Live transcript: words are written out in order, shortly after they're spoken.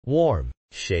warm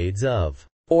shades of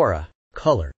aura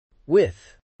color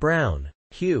with brown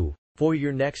hue. For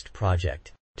your next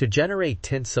project, to generate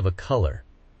tints of a color,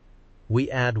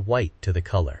 we add white to the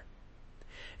color.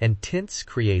 And tints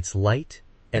creates light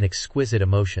and exquisite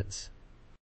emotions.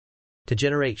 To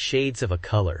generate shades of a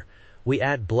color, we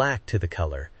add black to the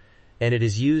color, and it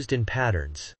is used in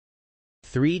patterns.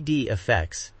 3D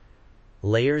effects,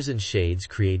 layers and shades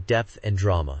create depth and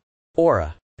drama.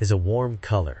 Aura is a warm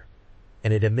color,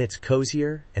 and it emits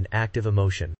cozier and active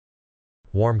emotion.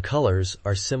 Warm colors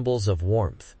are symbols of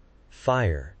warmth,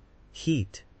 fire,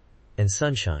 heat, and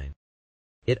sunshine.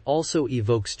 It also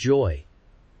evokes joy,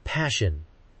 passion,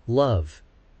 love,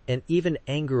 and even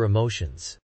anger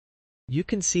emotions. You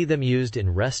can see them used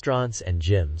in restaurants and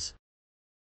gyms.